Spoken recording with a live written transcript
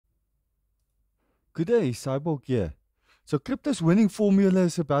Good day, Cyborg here. So, crypto's winning formula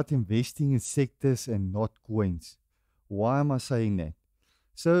is about investing in sectors and not coins. Why am I saying that?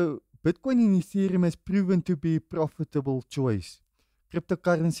 So, Bitcoin and Ethereum has proven to be a profitable choice.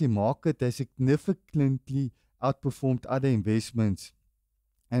 Cryptocurrency market has significantly outperformed other investments,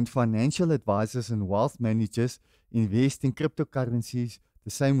 and financial advisors and wealth managers invest in cryptocurrencies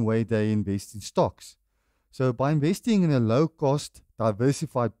the same way they invest in stocks. So, by investing in a low cost,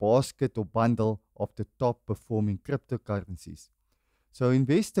 diversified basket or bundle of the top performing cryptocurrencies. So,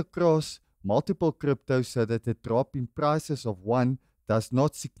 invest across multiple cryptos so that the drop in prices of one does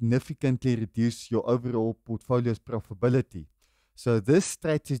not significantly reduce your overall portfolio's profitability. So, this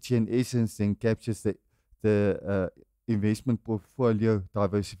strategy, in essence, then captures the investment portfolio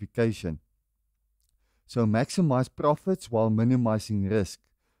diversification. So, maximize profits while minimizing risk.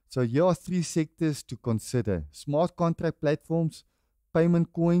 So here are three sectors to consider: smart contract platforms,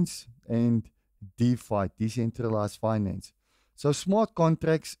 payment coins, and DeFi, decentralized finance. So smart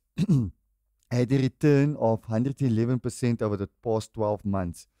contracts had a return of 111% over the past 12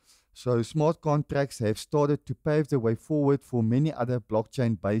 months. So smart contracts have started to pave the way forward for many other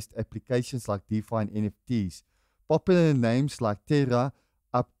blockchain-based applications like DeFi and NFTs. Popular names like Terra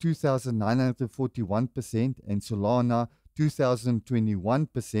up 2,941% and Solana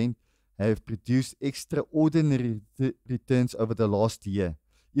 2021% have produced extraordinary returns over the last year.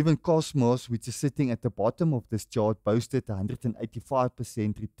 Even Cosmos, which is sitting at the bottom of this chart, boasted a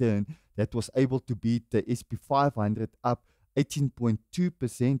 185% return that was able to beat the SP500 up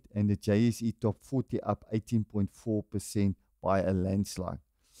 18.2% and the JSE Top 40 up 18.4% by a landslide.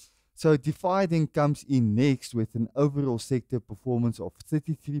 So DeFi then comes in next with an overall sector performance of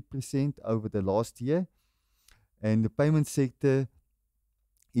 33% over the last year. And the payment sector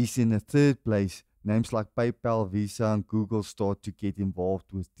is in the third place. Names like PayPal, Visa, and Google start to get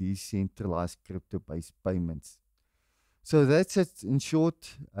involved with decentralized crypto-based payments. So that's it in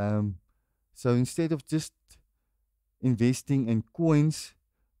short. So instead of just investing in coins,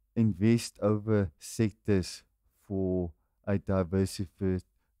 invest over sectors for a diversified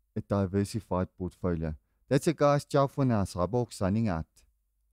portfolio. That's it, guys. Ciao for now. Cyborg signing out.